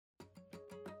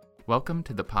Welcome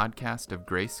to the podcast of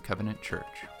Grace Covenant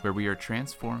Church, where we are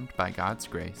transformed by God's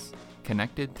grace,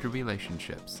 connected through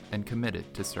relationships, and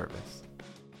committed to service.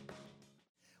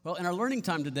 Well, in our learning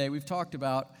time today, we've talked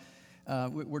about,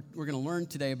 we're going to learn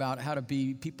today about how to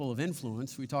be people of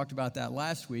influence. We talked about that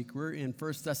last week. We're in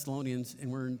 1 Thessalonians,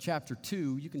 and we're in chapter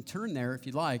 2. You can turn there if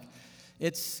you'd like.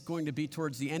 It's going to be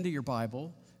towards the end of your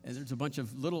Bible, and there's a bunch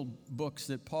of little books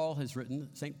that Paul has written,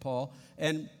 St. Paul,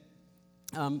 and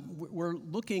we're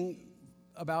looking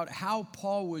about how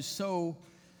Paul was so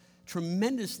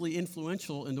tremendously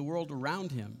influential in the world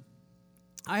around him.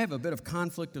 I have a bit of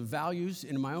conflict of values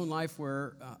in my own life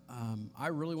where I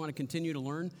really want to continue to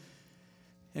learn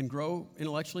and grow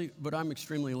intellectually, but I'm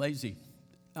extremely lazy.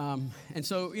 And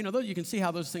so, you can see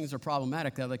how those things are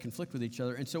problematic, how they conflict with each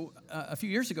other. And so a few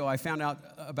years ago, I found out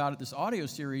about this audio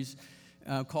series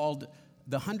called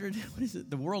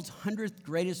The World's 100th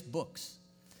Greatest Books.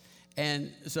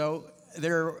 And so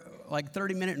they're like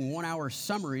 30-minute and 1-hour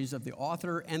summaries of the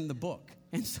author and the book.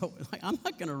 And so I'm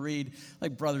not going to read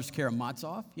like Brothers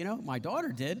Karamazov. My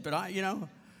daughter did, but I'm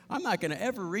not going to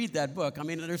ever read that book. I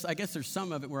mean, I guess there's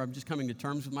some of it where I'm just coming to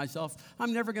terms with myself.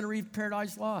 I'm never going to read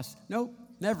Paradise Lost. Nope,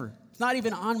 never. It's not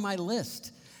even on my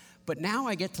list. But now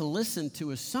I get to listen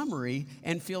to a summary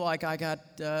and feel like I got,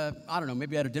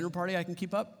 maybe at a dinner party I can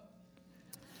keep up.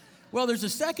 Well, there's a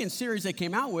second series they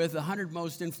came out with, 100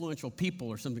 Most Influential People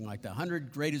or something like that,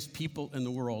 100 Greatest People in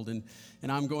the World. And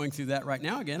I'm going through that right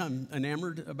now. Again, I'm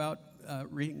enamored about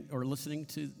reading or listening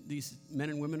to these men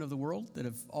and women of the world that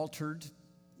have altered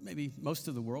maybe most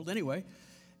of the world anyway.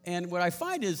 And what I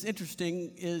find is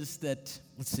interesting is that,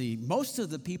 most of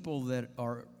the people that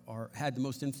had the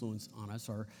most influence on us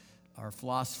are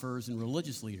philosophers and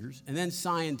religious leaders, and then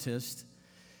scientists,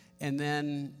 and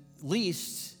then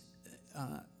least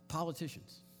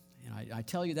politicians. And I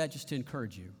tell you that just to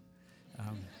encourage you,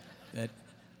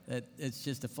 that it's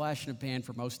just a flash in the pan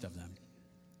for most of them.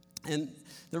 And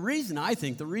the reason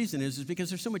is because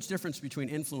there's so much difference between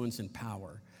influence and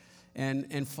power.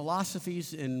 And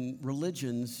philosophies and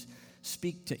religions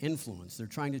speak to influence. They're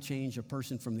trying to change a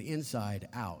person from the inside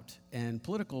out. And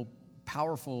political,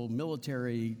 powerful,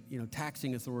 military,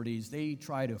 taxing authorities, they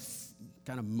try to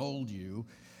kind of mold you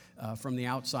from the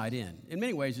outside in. In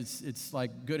many ways, it's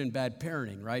like good and bad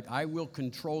parenting, right? I will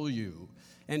control you.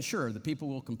 And sure, the people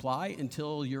will comply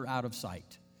until you're out of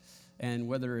sight. And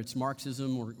whether it's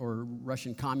Marxism or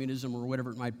Russian communism or whatever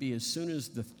it might be, as soon as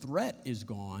the threat is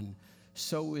gone,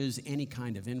 so is any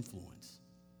kind of influence.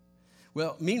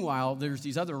 Well, meanwhile, there's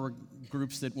these other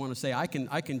groups that want to say, I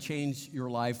can change your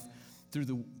life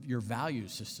through your value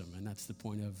system, and that's the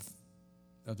point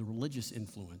of the religious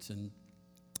influence. And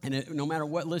no matter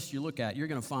what list you look at, you're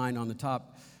going to find on the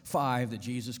top 5 that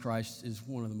Jesus Christ is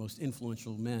one of the most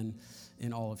influential men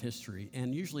in all of history.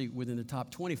 And usually within the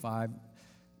top 25,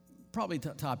 probably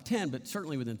top 10, but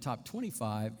certainly within the top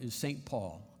 25 is St.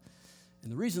 Paul.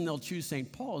 And the reason they'll choose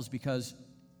St. Paul is because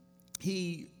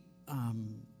he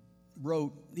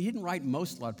didn't write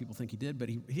most, a lot of people think he did, but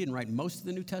he didn't write most of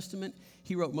the New Testament.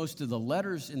 He wrote most of the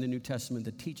letters in the New Testament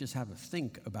that teach us how to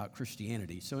think about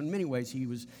Christianity. So in many ways,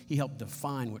 he helped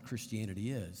define what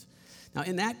Christianity is. Now,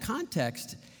 in that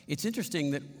context, it's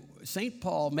interesting that St.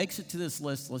 Paul makes it to this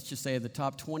list, let's just say, of the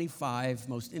top 25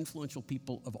 most influential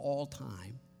people of all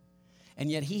time, and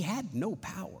yet he had no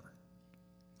power.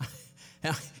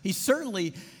 Now, he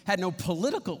certainly had no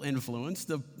political influence.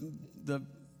 The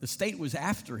state was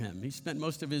after him. He spent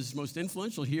most of his most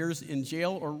influential years in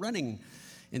jail or running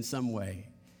in some way.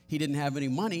 He didn't have any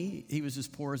money. He was as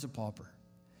poor as a pauper.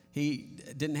 He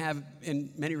didn't have,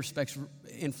 in many respects,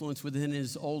 influence within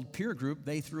his old peer group.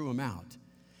 They threw him out.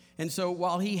 And so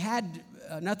while he had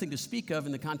nothing to speak of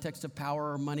in the context of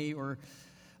power or money or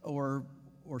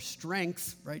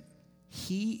strength, right,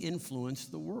 he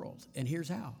influenced the world. And here's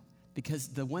how. Because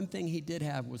the one thing he did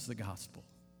have was the gospel.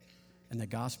 And the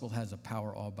gospel has a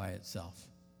power all by itself.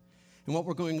 And what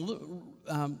we're going to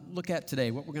look at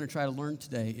today, what we're going to try to learn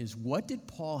today is, what did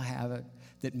Paul have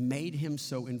that made him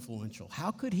so influential?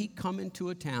 How could he come into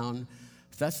a town,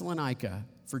 Thessalonica,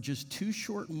 for just 2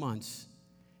 short months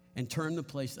and turn the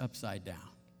place upside down?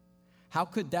 How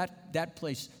could that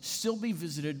place still be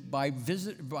visited by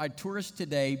tourists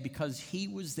today because he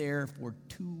was there for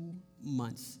 2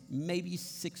 months, maybe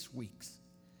 6 weeks?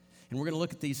 And we're going to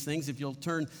look at these things. If you'll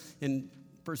turn in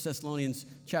 1 Thessalonians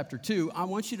chapter 2, I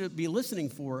want you to be listening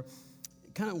for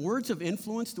kind of words of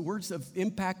influence. The words of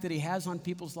impact that he has on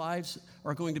people's lives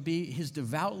are going to be his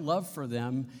devout love for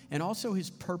them and also his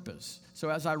purpose. So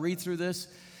as I read through this,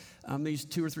 these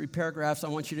 2 or 3 paragraphs, I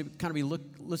want you to kind of be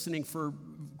listening for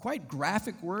quite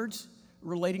graphic words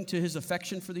relating to his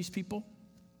affection for these people.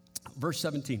 Verse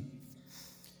 17.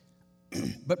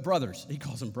 But brothers, he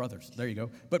calls them brothers. There you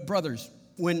go. But brothers,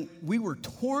 when we were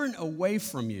torn away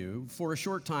from you for a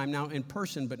short time, now in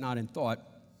person but not in thought,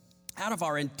 out of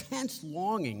our intense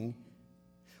longing,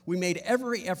 we made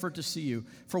every effort to see you.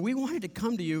 For we wanted to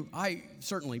come to you,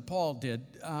 Paul did,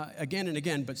 again and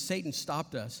again, but Satan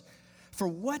stopped us. For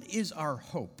what is our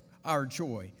hope, our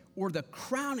joy, or the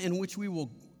crown in which we will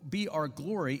be our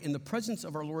glory in the presence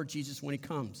of our Lord Jesus when he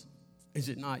comes? Is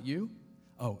it not you?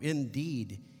 Oh,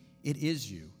 indeed, it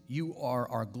is you. You are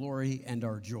our glory and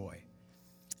our joy.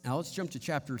 Now let's jump to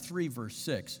chapter 3, verse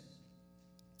 6.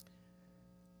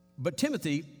 But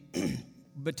Timothy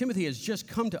has just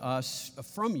come to us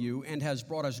from you and has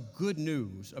brought us good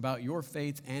news about your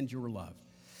faith and your love.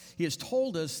 He has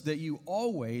told us that you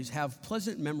always have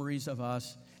pleasant memories of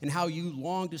us and how you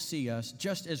long to see us,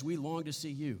 just as we long to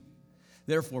see you.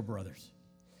 Therefore, brothers,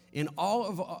 in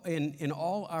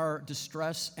all our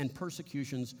distress and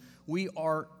persecutions, we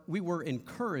were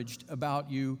encouraged about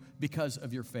you because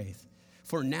of your faith.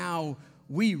 For now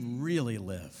we really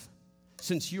live,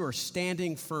 since you are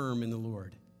standing firm in the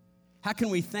Lord. How can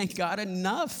we thank God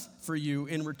enough for you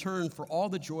in return for all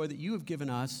the joy that you have given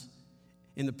us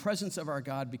in the presence of our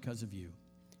God because of you?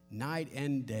 Night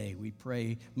and day we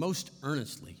pray most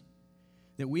earnestly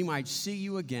that we might see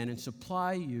you again and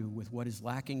supply you with what is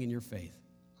lacking in your faith.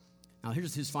 Now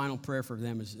here's his final prayer for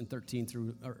them, is in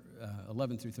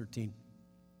 11 through 13.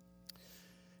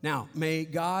 Now may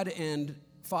our God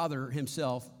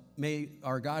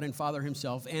and Father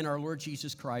himself and our Lord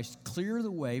Jesus Christ clear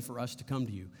the way for us to come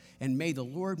to you. And may the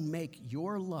Lord make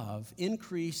your love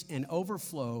increase and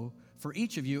overflow for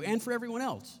each of you and for everyone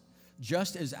else,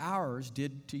 just as ours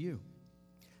did to you.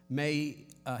 May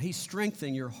he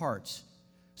strengthen your hearts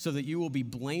so that you will be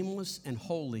blameless and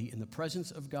holy in the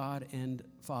presence of God and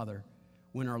Father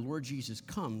when our Lord Jesus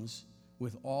comes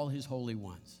with all his holy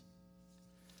ones.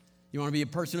 You want to be a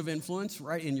person of influence,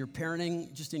 right, in your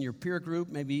parenting, just in your peer group,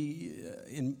 maybe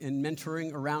in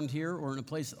mentoring around here, or in a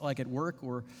place like at work,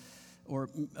 or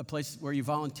a place where you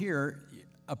volunteer.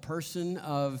 A person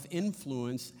of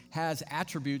influence has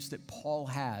attributes that Paul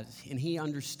has, and he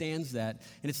understands that.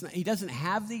 And he doesn't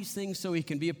have these things so he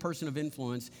can be a person of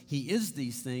influence. He is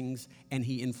these things, and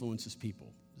he influences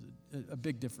people. A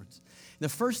big difference. The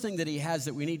first thing that he has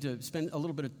that we need to spend a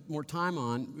little bit more time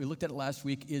on, we looked at it last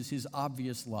week, is his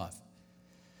obvious love.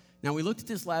 Now, we looked at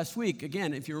this last week.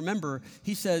 Again, if you remember,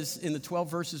 he says in the 12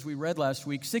 verses we read last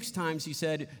week, 6 times he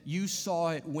said, you saw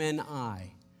it when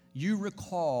you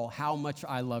recall how much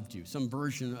I loved you, some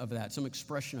version of that, some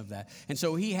expression of that. And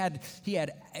so he had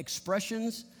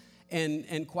expressions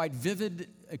and quite vivid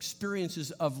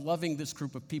experiences of loving this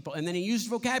group of people. And then he used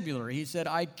vocabulary. He said,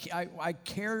 I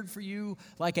cared for you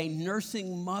like a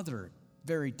nursing mother,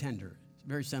 very tender,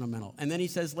 very sentimental. And then he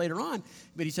says later on,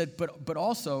 but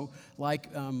also like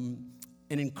an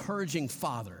encouraging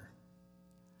father.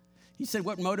 He said,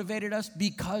 what motivated us?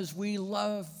 Because we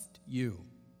loved you.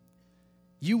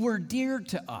 You were dear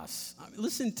to us.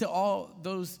 Listen to all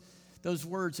those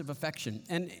words of affection.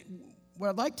 And what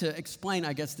I'd like to explain,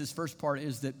 I guess, this first part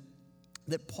is that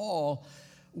Paul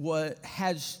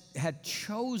had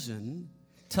chosen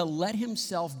to let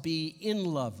himself be in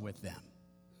love with them.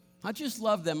 Not just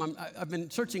love them. I've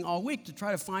been searching all week to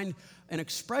try to find an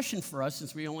expression for us,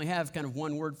 since we only have kind of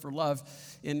one word for love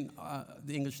in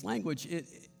the English language.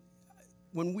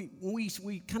 When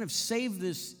we kind of save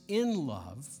this in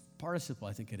love, participle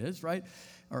I think it is, right?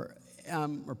 Or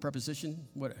preposition,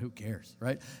 who cares,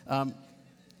 right?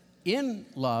 In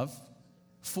love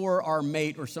for our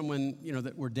mate or someone,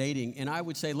 that we're dating. And I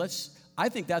would say I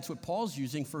think that's what Paul's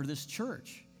using for this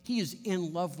church. He is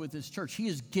in love with this church. He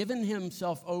has given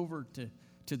himself over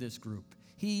to this group.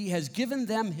 He has given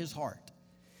them his heart.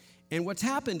 And what's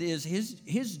happened is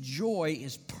his joy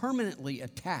is permanently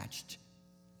attached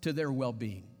to their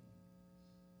well-being.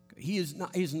 He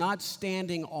is not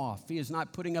standing off. He is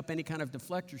not putting up any kind of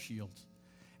deflector shields.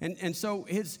 And so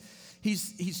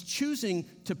he's choosing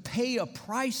to pay a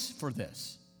price for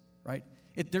this, right?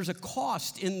 There's a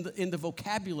cost in the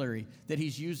vocabulary that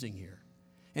he's using here.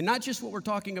 And not just what we're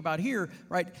talking about here,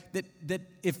 right? That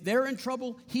if they're in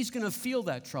trouble, he's going to feel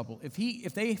that trouble.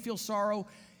 If they feel sorrow,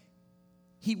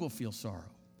 he will feel sorrow.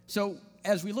 So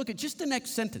as we look at just the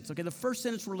next sentence, okay, the first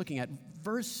sentence we're looking at,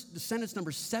 the sentence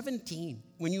number 17,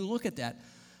 when you look at that,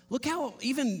 look how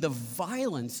even the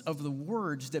violence of the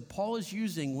words that Paul is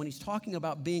using when he's talking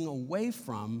about being away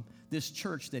from this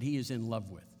church that he is in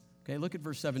love with. Okay, look at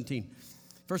verse 17.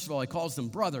 First of all, he calls them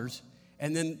brothers,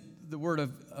 and then the word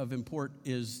of import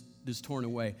is torn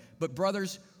away. But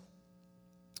brothers,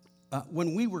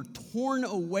 when we were torn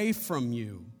away from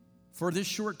you for this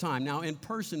short time, now in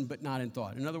person but not in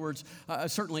thought. In other words,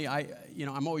 certainly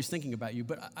I'm always thinking about you,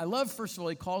 but I love, first of all,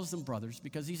 he calls them brothers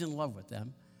because he's in love with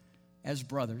them as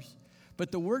brothers.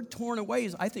 But the word torn away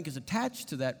I think is attached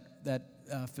to that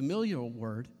familial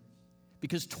word,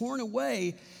 because torn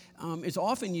away is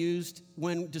often used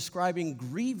when describing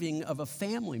grieving of a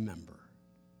family member,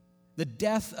 the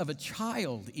death of a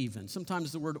child even.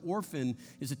 Sometimes the word orphan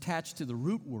is attached to the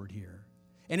root word here.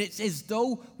 And it's as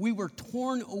though we were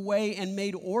torn away and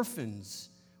made orphans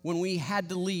when we had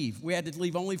to leave. We had to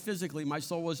leave only physically. My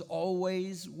soul was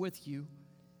always with you.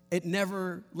 It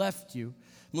never left you.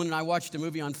 When I watched a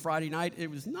movie on Friday night, it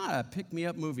was not a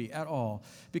pick-me-up movie at all,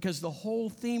 because the whole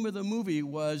theme of the movie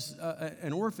was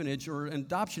an orphanage or an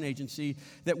adoption agency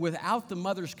that, without the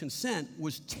mother's consent,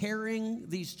 was tearing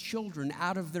these children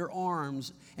out of their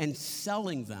arms and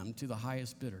selling them to the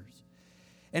highest bidders.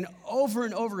 And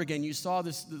over again, you saw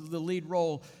the lead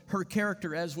role, her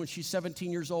character as when she's 17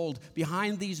 years old,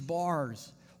 behind these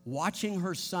bars, watching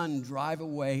her son drive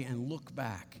away and look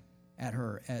back at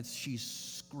her as she's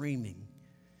screaming.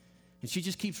 And she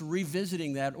just keeps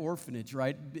revisiting that orphanage,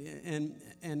 right?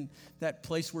 And that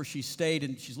place where she stayed,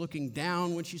 and she's looking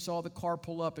down when she saw the car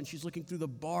pull up, and she's looking through the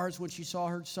bars when she saw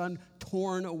her son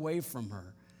torn away from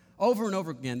her. Over and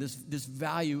over again, this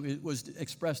value was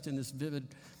expressed in this vivid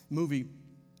movie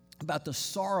about the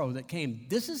sorrow that came.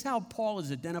 This is how Paul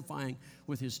is identifying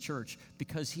with his church,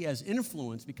 because he has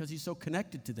influence, because he's so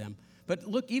connected to them. But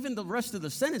look, even the rest of the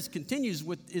sentence continues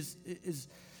with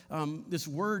this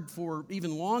word for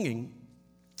even longing.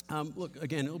 Look,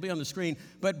 again, it'll be on the screen.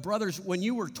 But brothers, when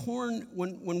we were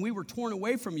torn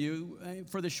away from you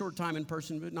for this short time in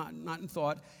person, but not in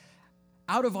thought,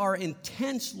 out of our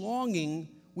intense longing,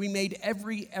 we made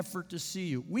every effort to see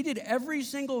you. We did every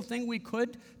single thing we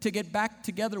could to get back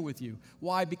together with you.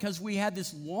 Why? Because we had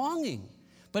this longing.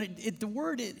 But the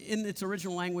word in its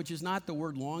original language is not the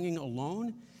word longing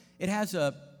alone. It has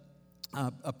a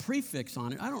prefix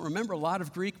on it. I don't remember a lot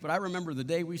of Greek, but I remember the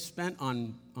day we spent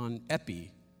on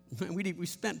epi. We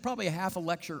spent probably a half a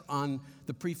lecture on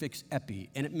the prefix epi,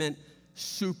 and it meant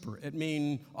super. It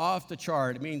means off the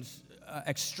chart. It means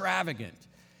extravagant.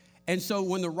 And so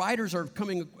when the writers are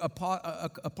coming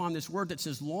upon this word that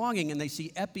says longing, and they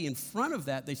see epi in front of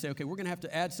that, they say, okay, we're going to have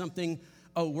to add something.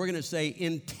 Oh, we're going to say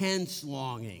intense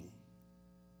longing.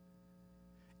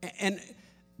 And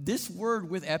this word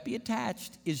with epi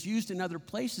attached is used in other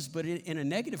places, but in a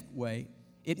negative way,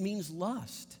 it means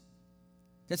lust.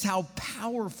 That's how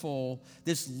powerful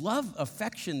this love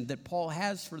affection that Paul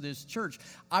has for this church.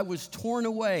 I was torn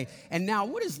away. And now,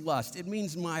 what is lust? It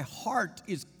means my heart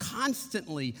is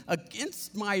constantly,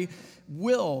 against my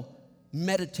will,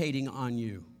 meditating on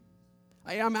you.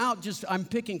 I'm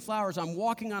picking flowers, I'm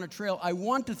walking on a trail, I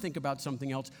want to think about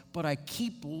something else, but I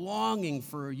keep longing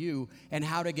for you and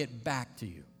how to get back to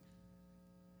you.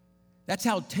 That's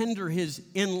how tender his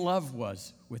in love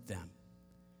was with them.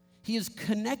 He is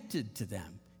connected to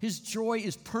them. His joy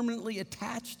is permanently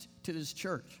attached to this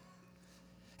church.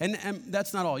 And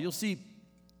that's not all. You'll see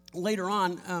later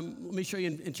on, let me show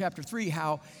you in chapter 3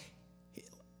 how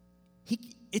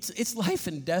it's life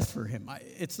and death for him.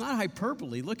 It's not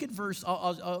hyperbole. Look at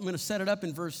I'm going to set it up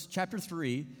in chapter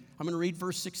 3. I'm going to read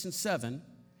verse 6 and 7.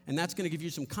 And that's going to give you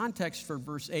some context for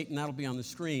verse 8, and that'll be on the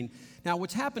screen. Now,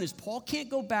 what's happened is Paul can't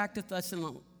go back to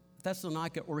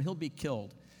Thessalonica or he'll be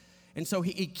killed. And so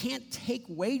he can't take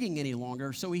waiting any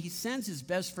longer, so he sends his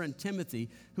best friend Timothy,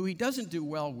 who he doesn't do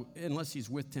well unless he's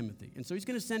with Timothy. And so he's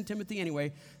going to send Timothy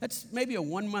anyway. That's maybe a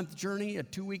 1-month journey, a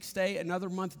 2-week stay, another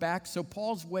month back. So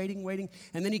Paul's waiting,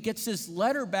 and then he gets this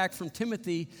letter back from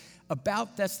Timothy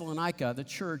about Thessalonica, the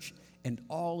church, and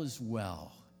all is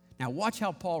well. Now watch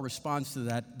how Paul responds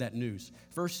to that news.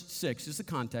 Verse 6 is the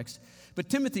context. But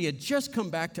Timothy had just come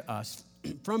back to us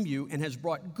from you and has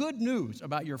brought good news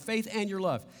about your faith and your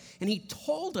love. And he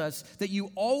told us that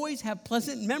you always have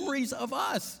pleasant memories of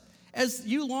us, as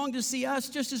you long to see us,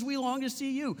 just as we long to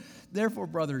see you. Therefore,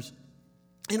 brothers,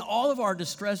 in all of our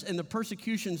distress and the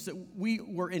persecutions that we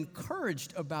were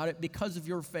encouraged about it because of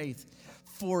your faith,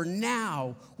 for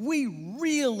now we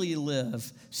really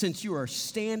live, since you are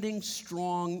standing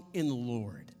strong in the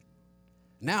Lord.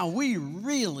 Now we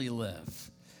really live.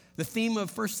 The theme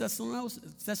of 1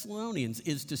 Thessalonians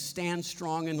is to stand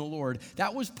strong in the Lord.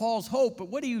 That was Paul's hope, but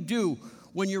what do you do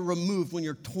when you're removed, when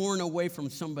you're torn away from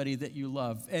somebody that you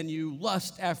love, and you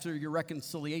lust after your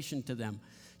reconciliation to them?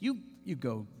 You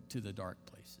go to the dark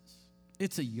places.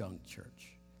 It's a young church.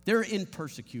 They're in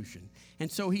persecution.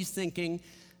 And so he's thinking,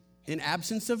 in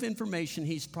absence of information,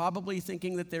 he's probably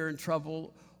thinking that they're in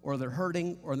trouble, or they're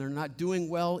hurting, or they're not doing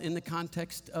well in the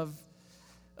context of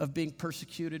of being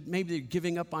persecuted. Maybe they're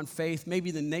giving up on faith.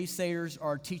 Maybe the naysayers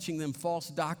are teaching them false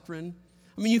doctrine.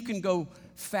 I mean, you can go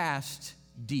fast,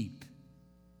 deep.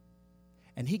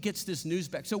 And he gets this news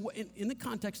back. So in the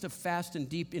context of fast and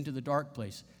deep into the dark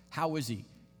place, how is he?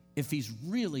 If he's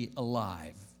really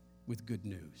alive with good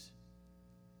news.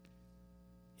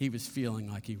 He was feeling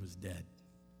like he was dead.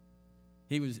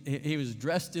 He was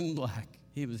dressed in black.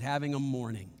 He was having a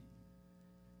mourning.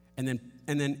 And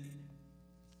then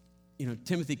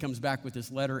Timothy comes back with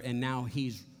this letter, and now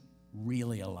he's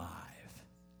really alive.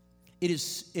 It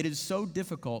is so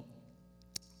difficult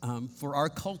for our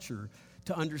culture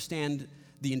to understand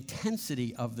the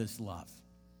intensity of this love.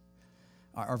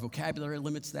 Our vocabulary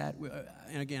limits that.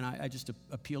 And again, I just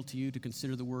appeal to you to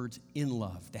consider the words in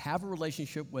love. To have a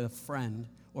relationship with a friend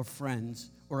or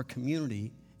friends or a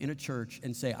community in a church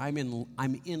and say, I'm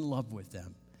in love with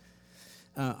them.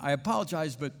 I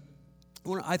apologize, but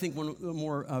I think one of the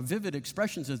more vivid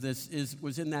expressions of this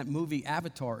was in that movie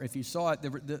Avatar. If you saw it,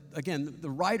 the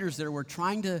writers there were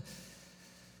trying to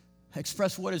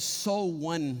express what does Soul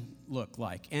One look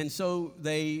like. And so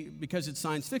because it's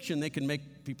science fiction, they can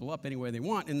make people up any way they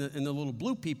want. And the little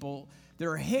blue people,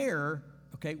 their hair,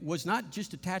 was not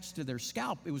just attached to their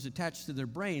scalp, it was attached to their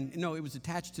brain. No, it was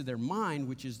attached to their mind,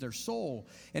 which is their soul.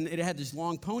 And it had this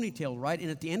long ponytail, right? And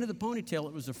at the end of the ponytail,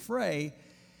 it was a fray.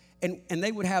 And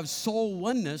they would have soul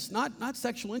oneness, not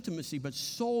sexual intimacy, but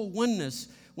soul oneness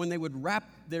when they would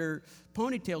wrap their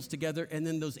ponytails together, and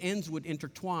then those ends would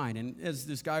intertwine. And as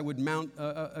this guy would mount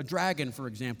a dragon, for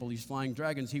example, these flying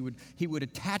dragons, he would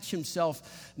attach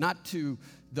himself not to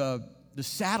the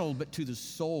saddle, but to the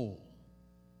soul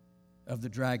of the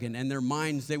dragon. And their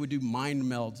minds, they would do mind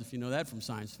melds, if you know that from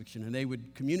science fiction, and they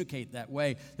would communicate that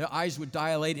way. Their eyes would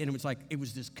dilate, and it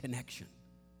was this connection,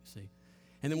 you see.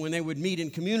 And then when they would meet in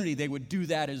community, they would do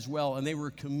that as well, and they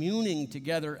were communing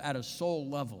together at a soul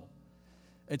level.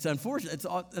 It's unfortunate.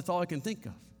 That's all I can think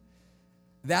of.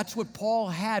 That's what Paul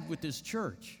had with this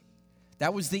church.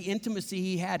 That was the intimacy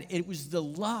he had. It was the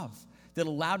love that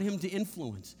allowed him to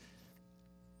influence.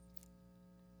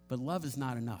 But love is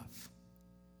not enough.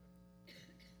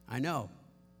 I know.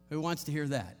 Who wants to hear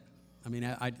that? I mean,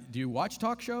 do you watch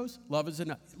talk shows? Love is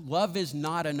enough. Love is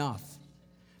not enough.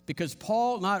 Because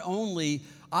Paul not only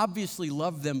obviously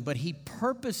loved them, but he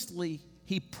purposefully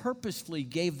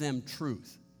gave them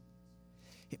truth.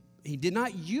 He did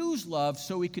not use love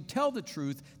so he could tell the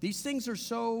truth. These things are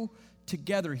so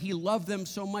together. He loved them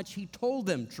so much, he told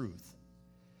them truth.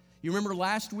 You remember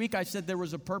last week I said there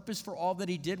was a purpose for all that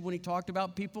he did when he talked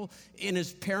about people in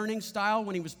his parenting style,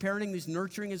 when he was parenting, he's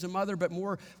nurturing as a mother, but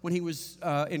more when he was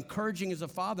encouraging as a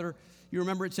father. You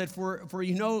remember it said, for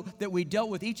you know that we dealt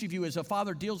with each of you as a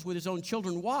father deals with his own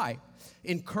children. Why?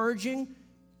 Encouraging,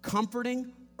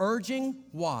 comforting, urging.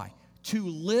 Why? To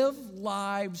live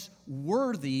lives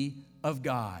worthy of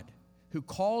God, who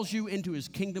calls you into his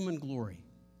kingdom and glory.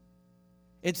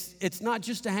 It's not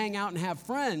just to hang out and have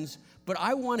friends, but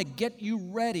I want to get you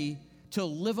ready to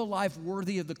live a life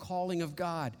worthy of the calling of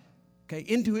God,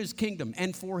 into his kingdom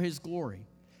and for his glory.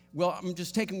 Well, I'm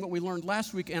just taking what we learned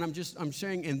last week, and I'm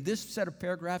sharing in this set of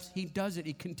paragraphs, he does it.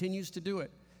 He continues to do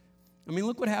it. I mean,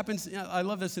 look what happens. I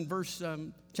love this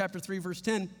in chapter 3, verse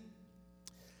 10.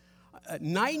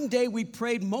 Night and day we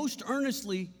prayed most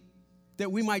earnestly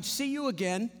that we might see you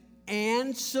again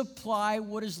and supply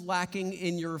what is lacking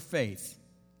in your faith.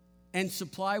 And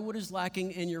supply what is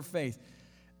lacking in your faith.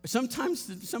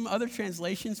 Sometimes some other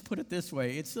translations put it this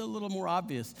way. It's a little more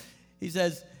obvious. He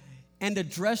says, and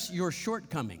address your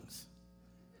shortcomings.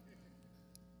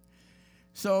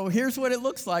 So here's what it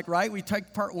looks like, right? We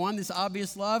take part one, this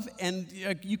obvious love, and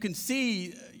you can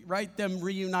see, right, them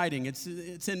reuniting. It's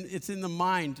in the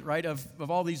mind, right, of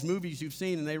all these movies you've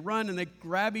seen, and they run and they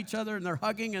grab each other and they're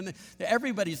hugging, and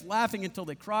everybody's laughing until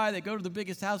they cry. They go to the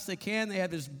biggest house they can. They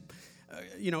have this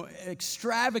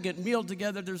extravagant meal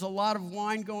together. There's a lot of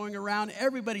wine going around.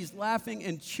 Everybody's laughing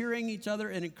and cheering each other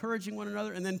and encouraging one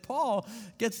another. And then Paul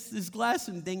gets this glass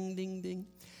and ding, ding, ding.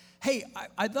 Hey,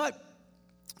 I thought,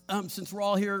 since we're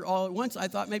all here all at once, I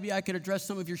thought maybe I could address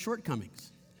some of your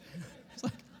shortcomings. It's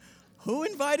like, who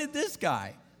invited this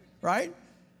guy, right?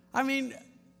 I mean,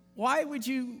 why would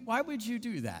you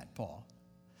do that, Paul?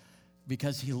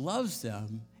 Because he loves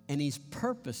them and he's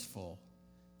purposeful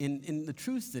in the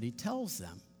truth that he tells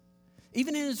them.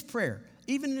 Even in his prayer,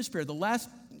 the last,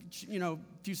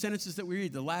 few sentences that we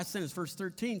read, the last sentence, verse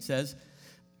 13 says,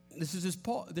 this is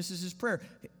his prayer,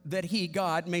 that he,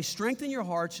 God, may strengthen your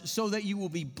hearts so that you will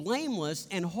be blameless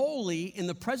and holy in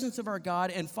the presence of our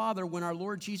God and Father when our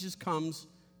Lord Jesus comes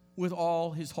with all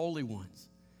his holy ones.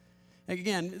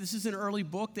 Again, this is an early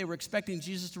book. They were expecting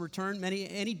Jesus to return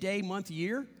any day, month,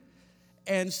 year.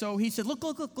 And so he said,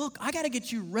 look, I got to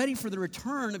get you ready for the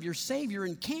return of your Savior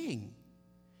and King.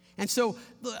 And so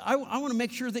I want to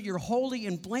make sure that you're holy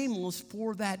and blameless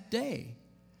for that day.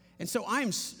 And so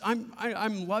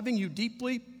I'm loving you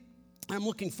deeply. I'm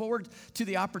looking forward to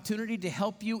the opportunity to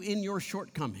help you in your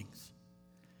shortcomings.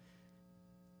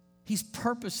 He's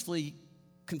purposely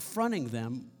confronting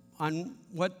them on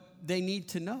what they need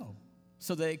to know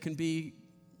so they can be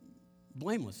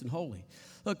blameless and holy.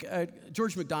 Look,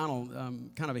 George MacDonald,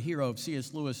 kind of a hero of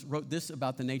C.S. Lewis, wrote this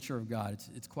about the nature of God.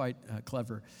 It's quite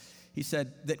clever. He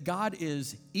said that God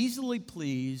is easily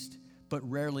pleased but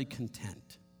rarely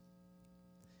content.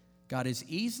 God is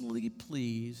easily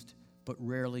pleased but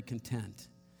rarely content.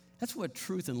 That's what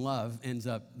truth and love ends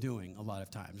up doing a lot of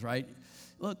times, right?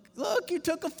 Look, you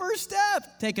took a first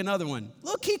step. Take another one.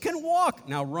 Look, he can walk.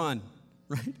 Now run,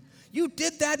 right? You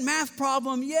did that math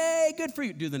problem. Yay, good for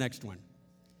you. Do the next one.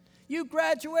 You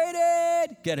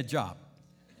graduated. Get a job.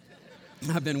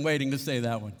 I've been waiting to say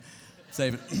that one.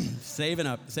 Saving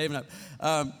up.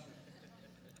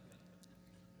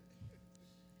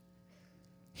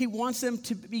 He wants them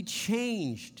to be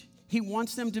changed. He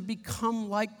wants them to become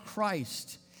like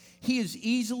Christ. Paul is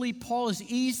easily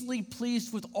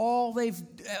pleased with all they've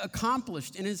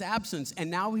accomplished in his absence,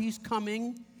 and now he's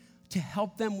coming to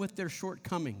help them with their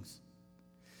shortcomings.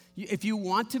 If you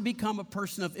want to become a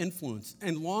person of influence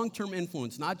and long-term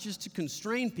influence, not just to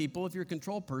constrain people if you're a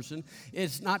control person,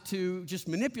 it's not to just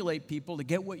manipulate people to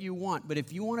get what you want, but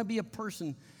if you want to be a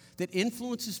person that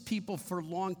influences people for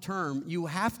long-term, you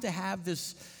have to have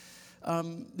this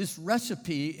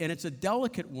recipe, and it's a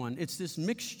delicate one. It's this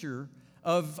mixture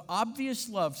of obvious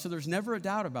love, so there's never a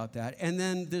doubt about that, and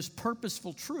then this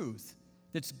purposeful truth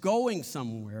that's going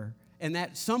somewhere, and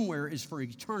that somewhere is for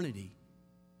eternity.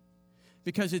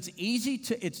 Because it's easy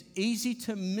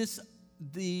to miss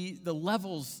the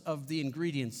levels of the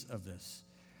ingredients of this,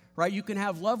 right? You can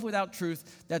have love without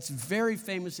truth. That's very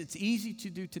famous. It's easy to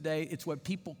do today. It's what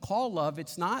people call love.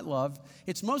 It's not love.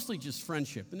 It's mostly just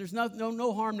friendship. And there's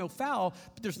no harm, no foul,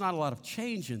 but there's not a lot of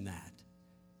change in that.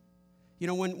 You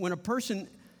know, when a person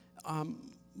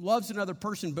loves another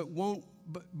person but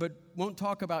won't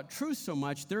talk about truth so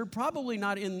much, they're probably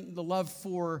not in the love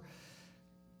for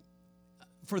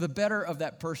the better of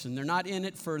that person. They're not in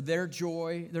it for their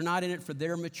joy. They're not in it for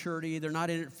their maturity. They're not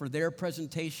in it for their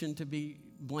presentation to be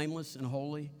blameless and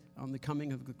holy on the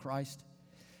coming of Christ.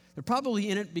 They're probably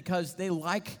in it because they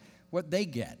like what they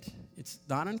get. It's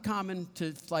not uncommon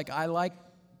to, I like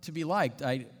to be liked.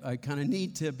 I kind of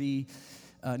need to be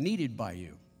needed by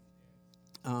you.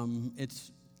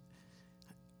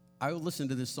 I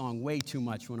listened to this song way too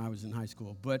much when I was in high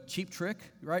school, but Cheap Trick,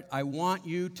 right? I want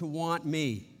you to want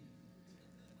me.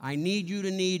 I need you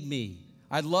to need me.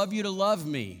 I'd love you to love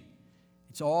me.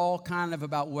 It's all kind of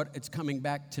about what it's coming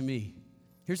back to me.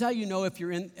 Here's how you know if you're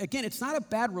in, again, it's not a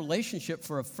bad relationship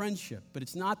for a friendship, but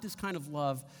it's not this kind of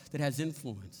love that has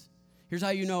influence. Here's how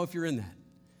you know if you're in that.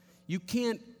 You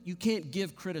can't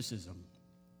give criticism,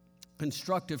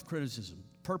 constructive criticism,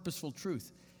 purposeful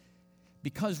truth.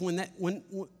 Because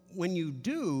when you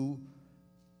do,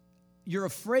 you're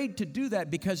afraid to do that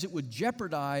because it would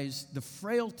jeopardize the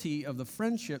frailty of the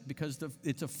friendship, because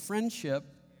it's a friendship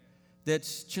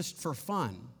that's just for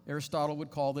fun. Aristotle would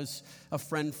call this a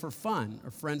friend for fun,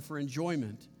 a friend for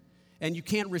enjoyment. And you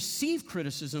can't receive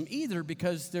criticism either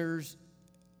because there's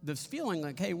this feeling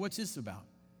like, hey, what's this about?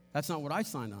 That's not what I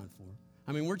signed on for.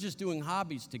 I mean, we're just doing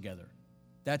hobbies together.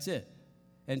 That's it.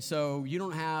 And so you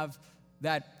don't have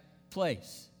that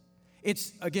place.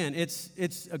 It's a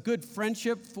good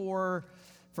friendship for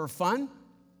fun.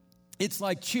 It's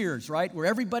like Cheers, right? Where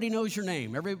everybody knows your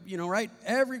name.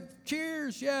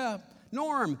 Cheers, yeah.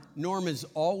 Norm is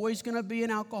always going to be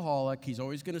an alcoholic. He's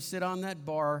always going to sit on that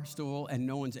bar stool, and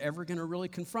no one's ever going to really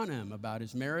confront him about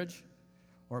his marriage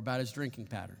or about his drinking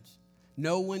patterns.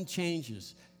 No one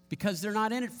changes because they're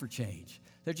not in it for change.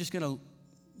 They're just going to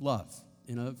love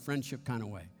in a friendship kind of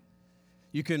way.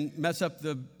 You can mess up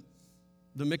the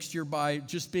mixture by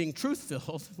just being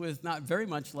truth-filled with not very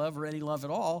much love or any love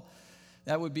at all.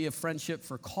 That would be a friendship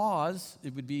for cause.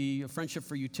 It would be a friendship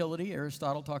for utility.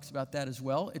 Aristotle talks about that as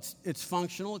well. It's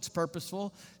functional. It's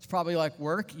purposeful. It's probably like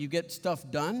work. You get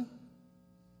stuff done.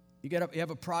 You have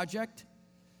a project,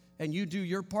 and you do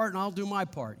your part, and I'll do my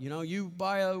part. You know, you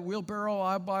buy a wheelbarrow,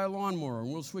 I buy a lawnmower,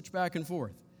 and we'll switch back and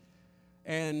forth.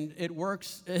 And it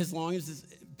works as long as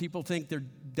people think they're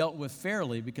dealt with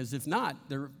fairly, because if not,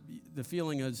 the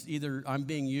feeling is either I'm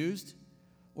being used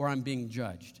or I'm being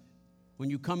judged. When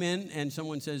you come in and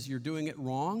someone says you're doing it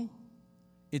wrong,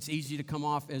 it's easy to come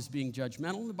off as being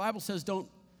judgmental. The Bible says don't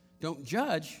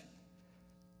judge.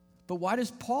 But why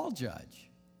does Paul judge?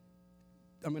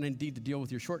 I'm going to need to deal with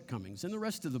your shortcomings. And the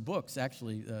rest of the books,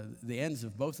 actually, the ends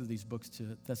of both of these books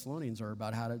to Thessalonians are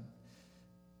about how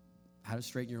to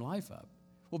straighten your life up.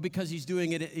 Well, because he's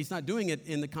not doing it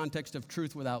in the context of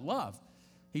truth without love.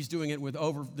 He's doing it with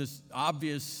over this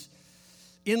obvious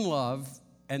in love,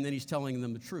 and then he's telling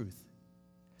them the truth.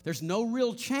 There's no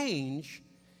real change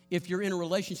if you're in a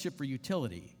relationship for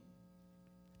utility.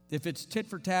 If it's tit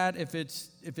for tat, if it's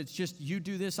just you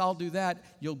do this, I'll do that,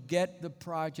 you'll get the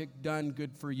project done,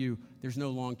 good for you. There's no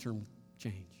long-term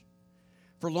change.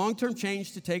 For long-term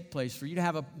change to take place, for you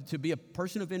to be a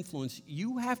person of influence,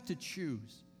 you have to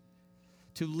choose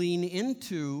to lean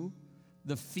into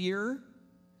the fear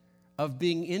of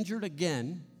being injured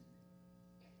again,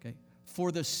 okay,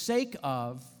 for the sake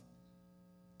of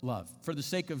love, for the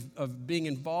sake of being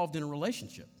involved in a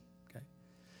relationship.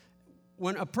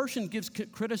 When a person gives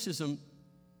criticism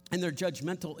and they're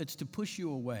judgmental, it's to push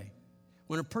you away.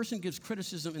 When a person gives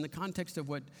criticism in the context of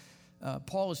what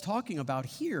Paul is talking about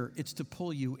here, it's to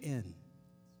pull you in.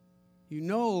 You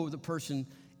know the person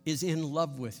is in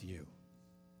love with you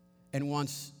and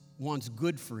wants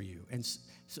good for you. And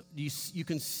so you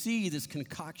can see this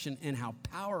concoction and how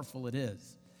powerful it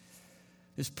is.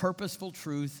 This purposeful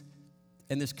truth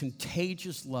and this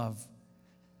contagious love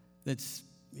that's,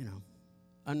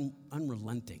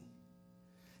 unrelenting.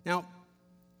 Now,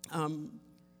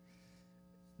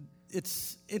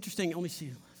 it's interesting. Let me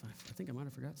see. I think I might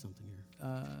have forgot something here.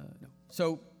 No.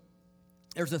 So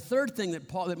there's a third thing that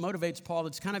motivates Paul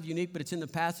that's kind of unique, but it's in the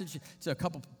passage. It's a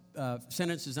couple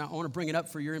sentences. I want to bring it up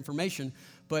for your information,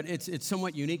 but it's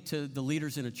somewhat unique to the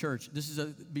leaders in a church. This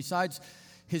is besides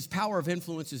his power of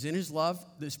influence is in his love.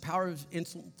 This power of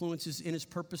influence is in his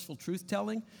purposeful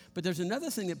truth-telling. But there's another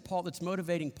thing that's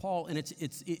motivating Paul, and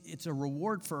it's a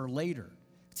reward for later.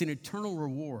 It's an eternal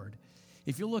reward.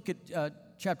 If you look at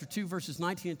chapter 2, verses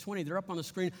 19 and 20, they're up on the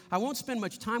screen. I won't spend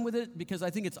much time with it because I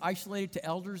think it's isolated to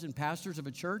elders and pastors of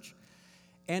a church,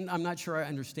 and I'm not sure I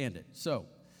understand it. So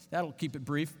that'll keep it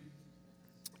brief.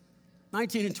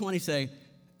 19 and 20 say,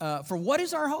 for what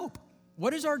is our hope?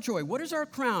 What is our joy? What is our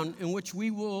crown in which we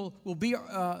will be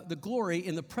the glory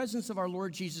in the presence of our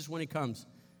Lord Jesus when he comes?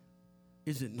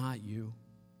 Is it not you?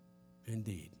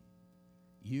 Indeed.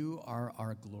 You are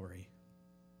our glory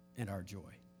and our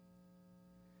joy.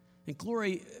 And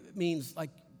glory means like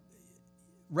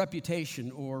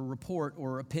reputation or report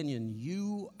or opinion.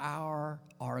 You are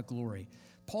our glory.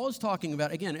 Paul is talking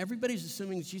about, again, everybody's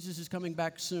assuming Jesus is coming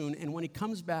back soon, and when he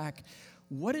comes back,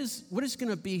 what is going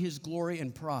to be his glory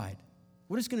and pride?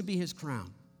 What is going to be his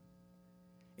crown?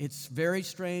 It's very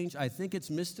strange. I think it's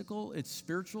mystical. It's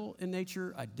spiritual in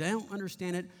nature. I don't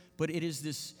understand it, but it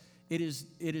is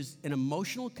an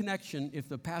emotional connection, if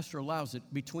the pastor allows it,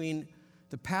 between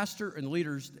the pastor and the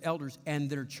leaders, the elders, and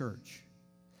their church.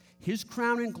 His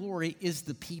crown and glory is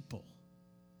the people.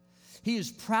 He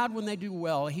is proud when they do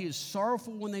well. He is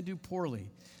sorrowful when they do poorly.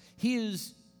 He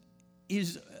is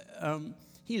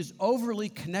overly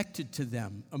connected to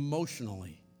them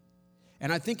emotionally.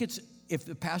 And I think if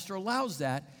the pastor allows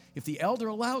that, if the elder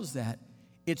allows that,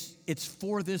 it's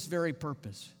for this very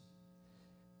purpose.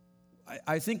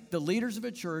 I think the leaders of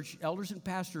a church, elders and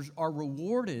pastors, are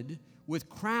rewarded with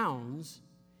crowns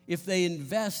if they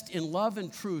invest in love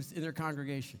and truth in their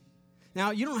congregation.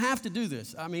 Now, you don't have to do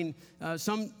this. I mean,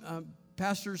 some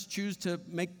pastors choose to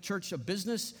make church a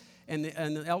business, and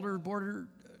the elder board,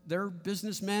 they're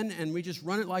businessmen, and we just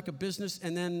run it like a business,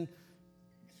 and then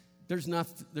there's not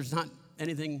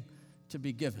anything to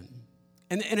be given.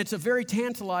 And it's a very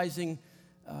tantalizing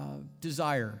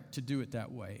desire to do it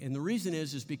that way. And the reason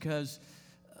is because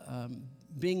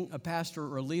being a pastor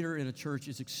or a leader in a church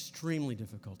is extremely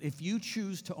difficult. If you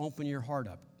choose to open your heart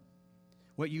up,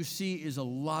 what you see is a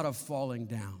lot of falling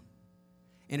down.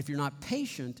 And if you're not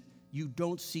patient, you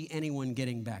don't see anyone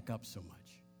getting back up so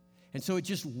much. And so it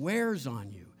just wears on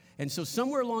you. And so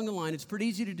somewhere along the line, it's pretty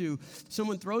easy to do.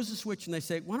 Someone throws a switch and they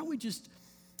say, why don't we just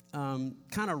kind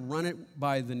of run it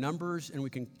by the numbers, and we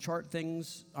can chart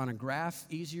things on a graph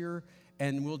easier,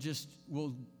 and we'll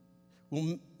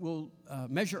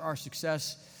measure our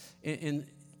success in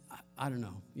I don't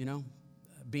know,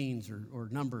 beans or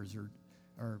numbers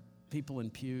or people in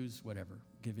pews, whatever,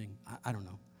 giving, I don't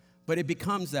know. But it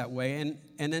becomes that way.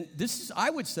 And then I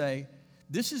would say,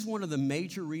 this is one of the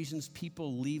major reasons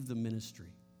people leave the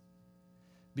ministry.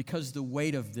 Because the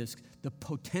weight of this, the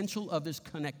potential of this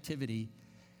connectivity,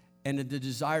 and the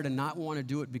desire to not want to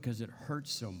do it because it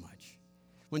hurts so much.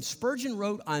 When Spurgeon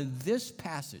wrote on this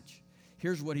passage,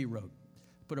 here's what he wrote.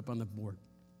 Put up on the board.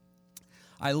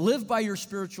 I live by your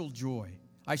spiritual joy.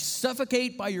 I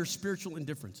suffocate by your spiritual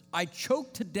indifference. I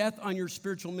choke to death on your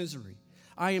spiritual misery.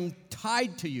 I am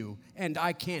tied to you, and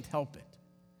I can't help it.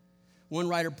 One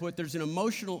writer put, there's an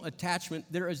emotional attachment.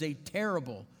 There is a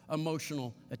terrible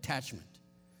emotional attachment,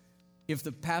 if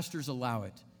the pastors allow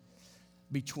it,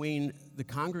 between the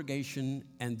congregation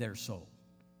and their soul.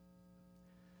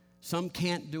 Some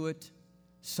can't do it.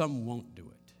 Some won't do it.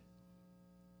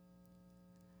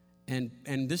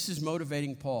 And this is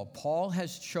motivating Paul. Paul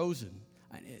has chosen,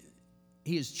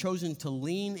 he has chosen to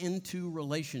lean into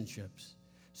relationships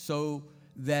so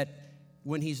that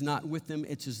when he's not with them,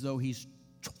 it's as though he's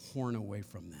torn away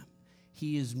from them.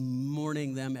 He is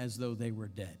mourning them as though they were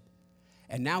dead.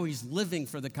 And now he's living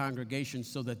for the congregation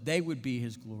so that they would be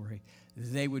his glory,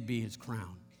 they would be his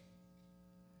crown.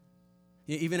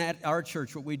 Even at our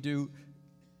church, what we do,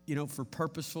 for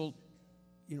purposeful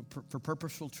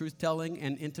truth-telling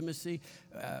and intimacy.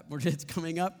 It's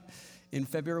coming up in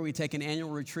February. We take an annual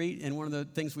retreat, and one of the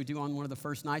things we do on one of the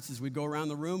first nights is we go around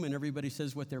the room, and everybody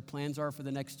says what their plans are for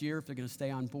the next year, if they're going to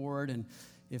stay on board, and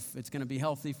if it's going to be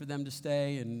healthy for them to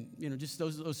stay, and just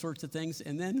those sorts of things.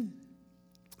 And then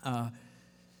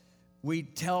we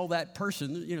tell that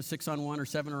person, 6-on-1 or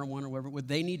 7-on-1 or whatever, what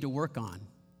they need to work on,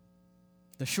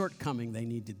 the shortcoming they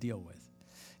need to deal with.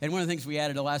 And one of the things we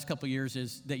added the last couple of years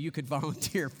is that you could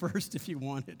volunteer first if you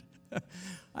wanted.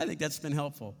 I think that's been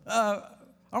helpful. I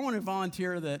want to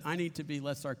volunteer that I need to be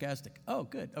less sarcastic. Oh,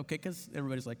 good. Okay, because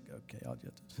everybody's like, okay, I'll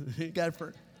just you got it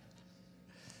first.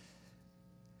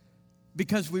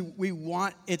 Because we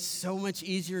want, it's so much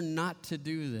easier not to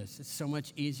do this. It's so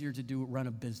much easier to run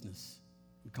a business.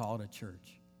 We call it a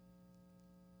church.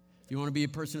 If you want to be a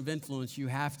person of influence, you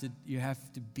have to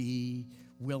be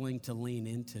willing to lean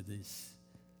into this.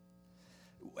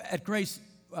 At Grace,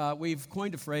 we've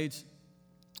coined a phrase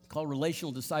called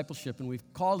relational discipleship, and we've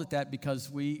called it that because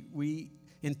we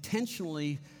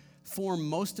intentionally form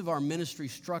most of our ministry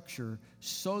structure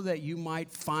so that you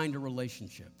might find a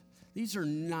relationship. These are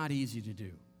not easy to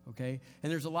do, okay?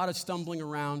 And there's a lot of stumbling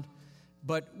around,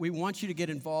 but we want you to get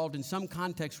involved in some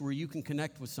context where you can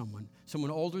connect with someone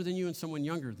older than you and someone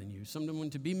younger than you, someone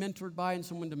to be mentored by and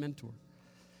someone to mentor.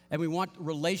 And we want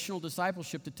relational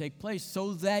discipleship to take place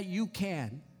so that you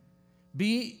can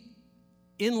be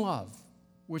in love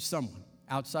with someone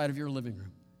outside of your living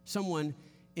room, someone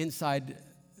inside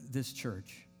this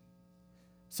church,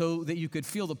 so that you could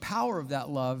feel the power of that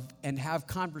love and have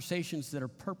conversations that are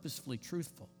purposefully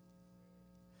truthful.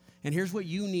 And here's what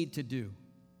you need to do.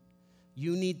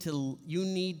 You need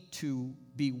to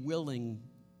be willing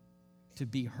to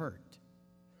be hurt.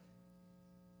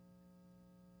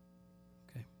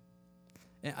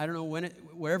 And I don't know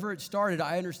wherever it started,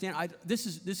 I understand.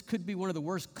 This could be one of the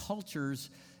worst cultures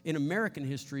in American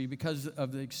history because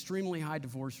of the extremely high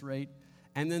divorce rate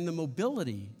and then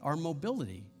our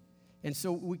mobility. And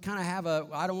so we kind of have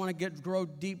I don't want to grow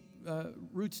deep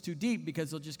roots too deep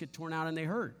because they'll just get torn out and they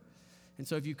hurt. And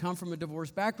so if you come from a divorce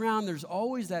background, there's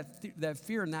always that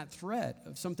fear and that threat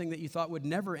of something that you thought would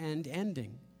never end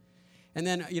ending. And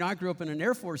then, I grew up in an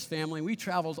Air Force family. We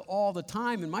traveled all the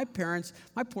time. And my parents,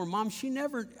 my poor mom, she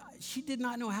did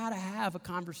not know how to have a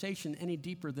conversation any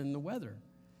deeper than the weather.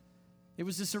 It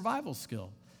was a survival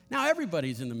skill. Now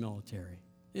everybody's in the military.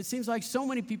 It seems like so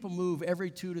many people move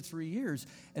every 2 to 3 years,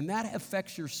 and that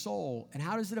affects your soul. And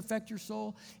how does it affect your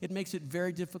soul? It makes it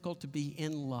very difficult to be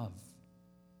in love.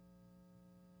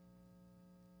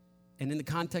 And in the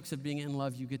context of being in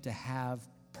love, you get to have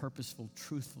purposeful,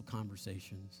 truthful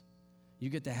conversations. You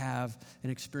get to have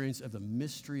an experience of the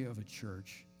mystery of a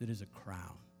church that is a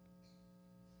crown.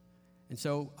 And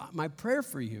so my prayer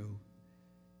for you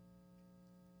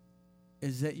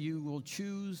is that you will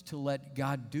choose to let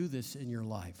God do this in your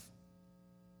life,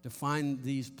 to find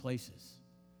these places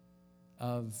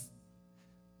of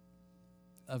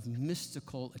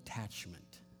mystical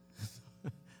attachment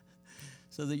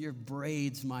so that your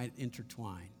braids might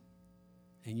intertwine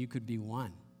and you could be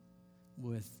one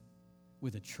with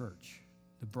a church.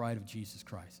 The bride of Jesus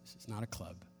Christ. It's not a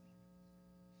club.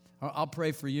 I'll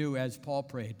pray for you as Paul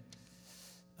prayed,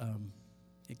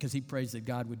 because he prays that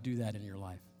God would do that in your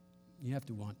life. You have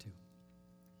to want to.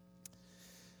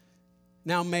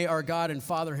 Now may our God and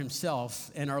Father himself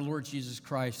and our Lord Jesus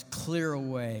Christ clear a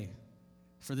way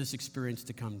for this experience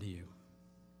to come to you.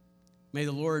 May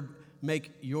the Lord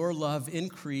make your love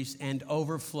increase and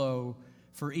overflow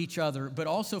for each other, but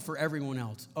also for everyone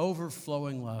else.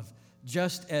 Overflowing love,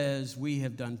 just as we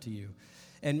have done to you.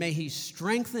 And may he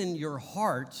strengthen your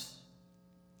hearts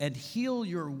and heal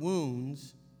your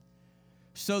wounds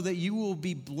so that you will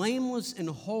be blameless and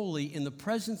holy in the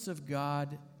presence of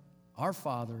God, our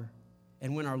Father,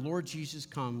 and when our Lord Jesus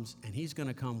comes, and he's going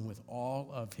to come with all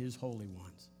of his holy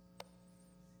ones.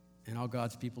 And all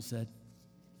God's people said,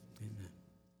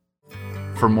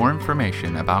 amen. For more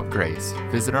information about Grace,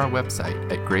 visit our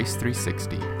website at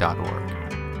grace360.org.